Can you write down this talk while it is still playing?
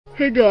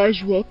Hey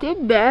guys,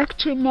 welcome back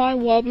to my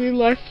Wobbly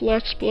Life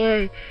Let's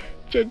Play.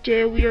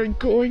 Today we are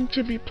going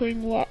to be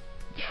playing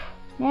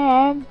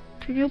Mom,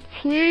 can you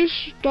please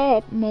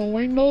stop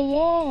mowing the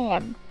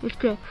lawn? Let's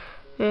go.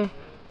 I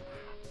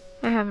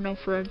have no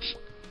friends.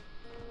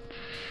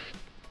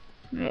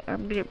 Yeah,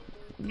 I'm gonna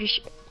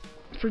just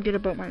forget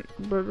about my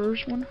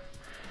burgers one.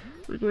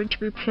 We're going to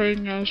be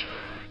playing as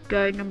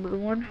guy number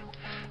 1.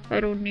 I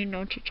don't need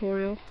no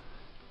tutorial.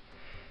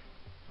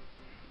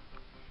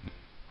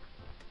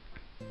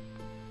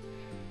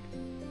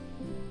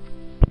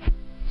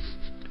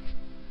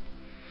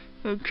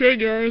 Okay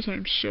guys,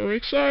 I'm so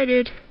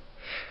excited.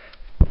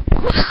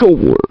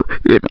 Somewhere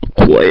in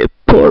a quiet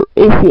part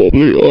of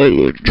Wobbly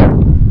Island.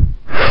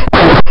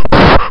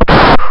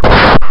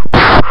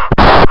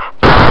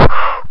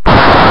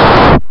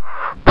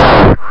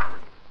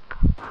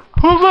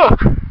 Oh look!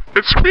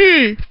 It's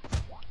me!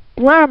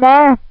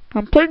 Grandma!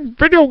 I'm playing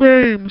video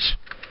games!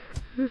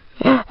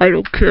 I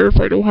don't care if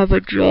I don't have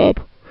a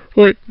job.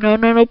 Wait,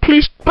 no,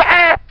 please!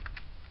 Ah!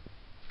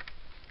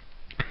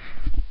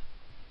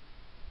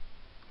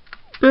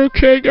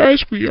 Okay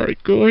guys, we are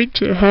going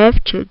to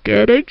have to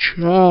get a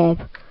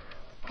job.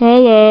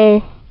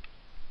 Hello.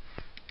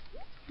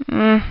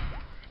 Darn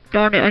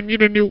it, I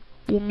need a new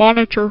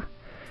monitor.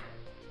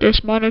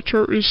 This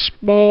monitor is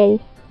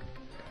small.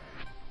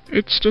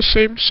 It's the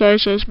same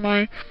size as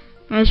my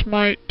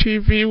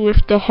TV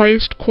with the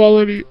highest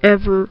quality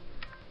ever.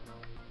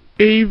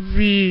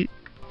 AV.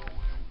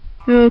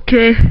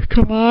 Okay,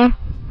 come on.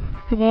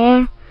 Come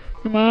on.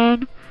 Come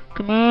on.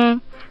 Come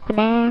on. Come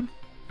on.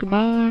 Come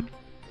on.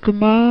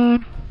 Come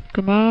on,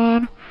 come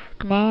on,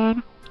 come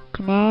on,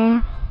 come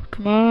on,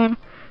 come on,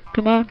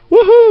 come on,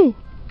 woohoo!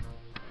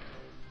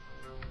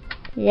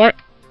 What?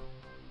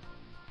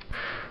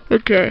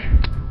 Okay.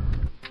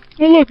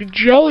 Oh look,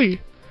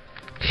 jelly!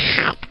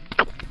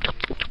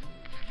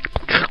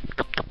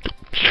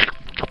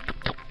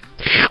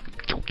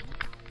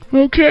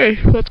 Okay,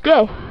 let's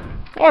go.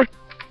 Oh,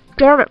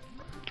 darn it!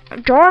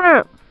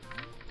 Darn it!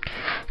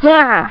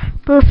 Ah,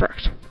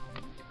 perfect.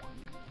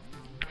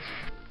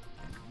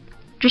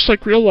 Just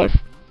like real life.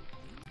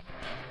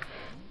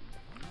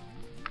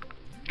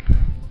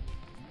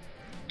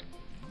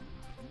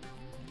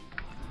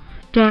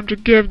 Time to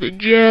give the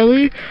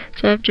jelly.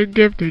 Time to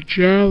give the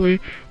jelly.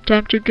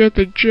 Time to get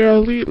the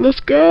jelly. Let's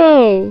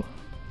go.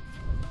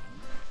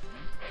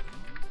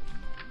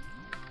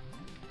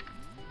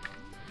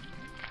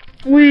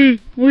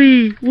 We.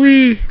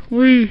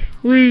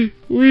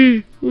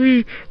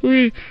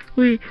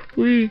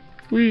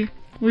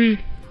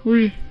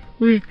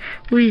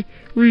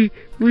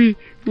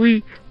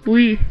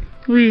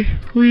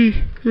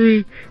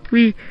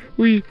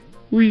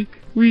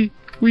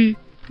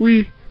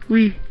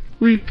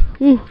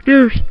 Ooh,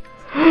 there's.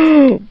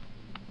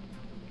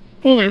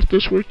 Only if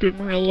this worked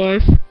in real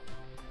life.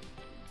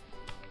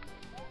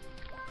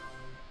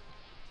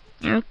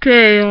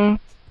 Okay,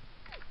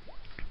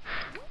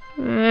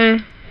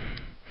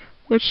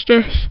 what's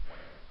this?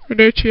 An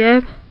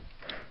ATM?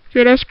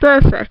 Okay, that's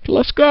perfect.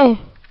 Let's go.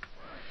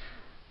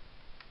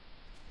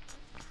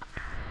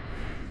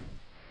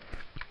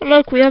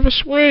 Look, we have a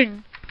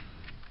swing.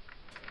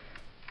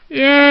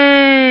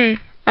 Yay!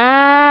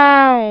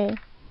 Ow!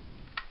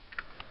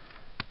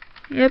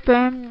 Yep,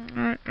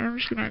 I'm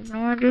just gonna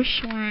ignore this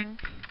swing.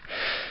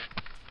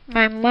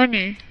 My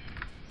money.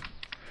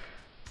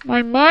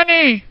 My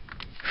money!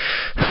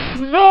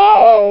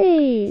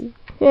 No!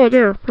 Oh,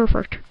 there,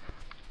 perfect.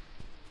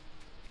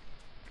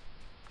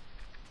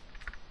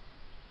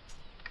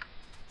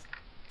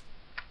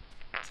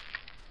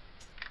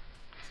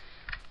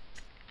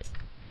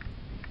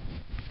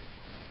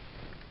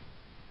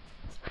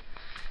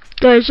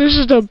 Guys, this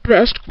is the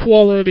best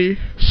quality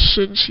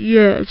since,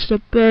 yeah, it's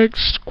the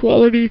best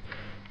quality.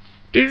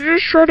 Did you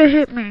just try to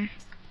hit me?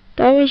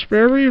 That was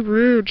very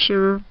rude,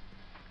 sir.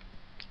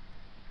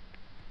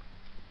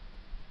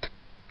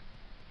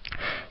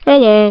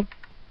 Hello.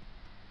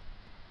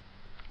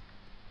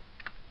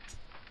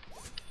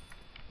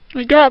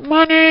 I got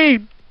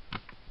money!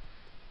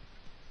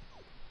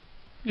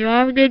 You know what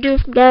I'm gonna do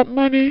with that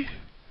money?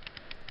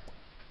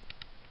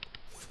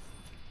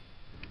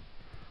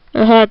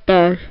 A hot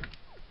dog.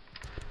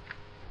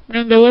 I'm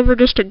gonna deliver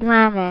this to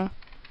Grandma.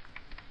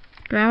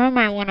 Grandma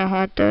might want a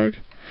hot dog.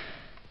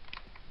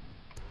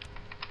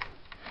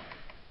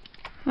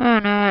 Oh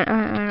no, I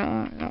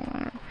don't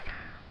know.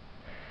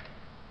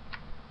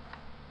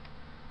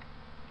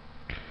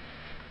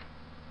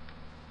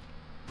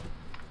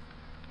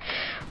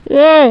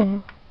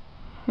 Whoa!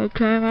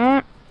 Okay,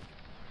 Matt.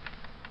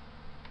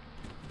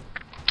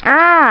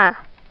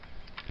 Ah!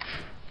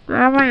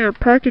 Grandma, your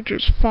package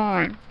is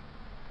fine.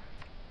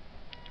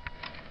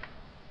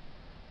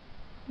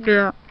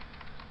 There.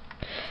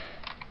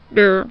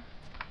 There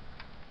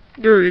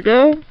you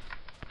go.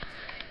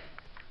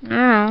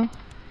 Now,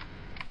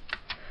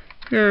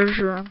 here's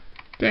your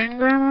thing,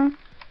 Grandma.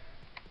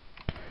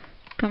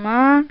 Come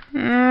on,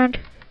 and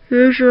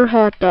here's your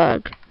hot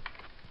dog.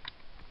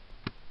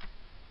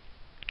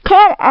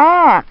 Come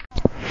on!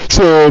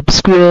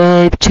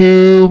 Subscribe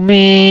to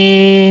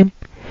me.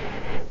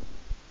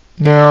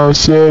 Now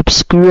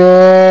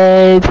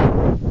subscribe.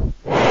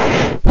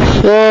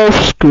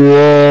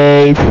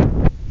 Subscribe.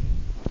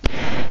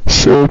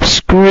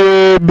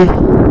 Subscribe.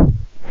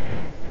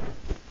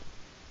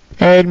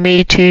 Add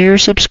me to your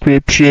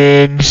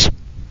subscriptions.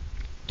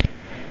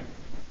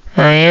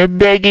 I am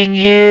begging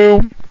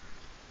you.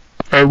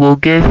 I will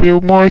give you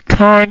more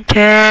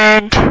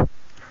content.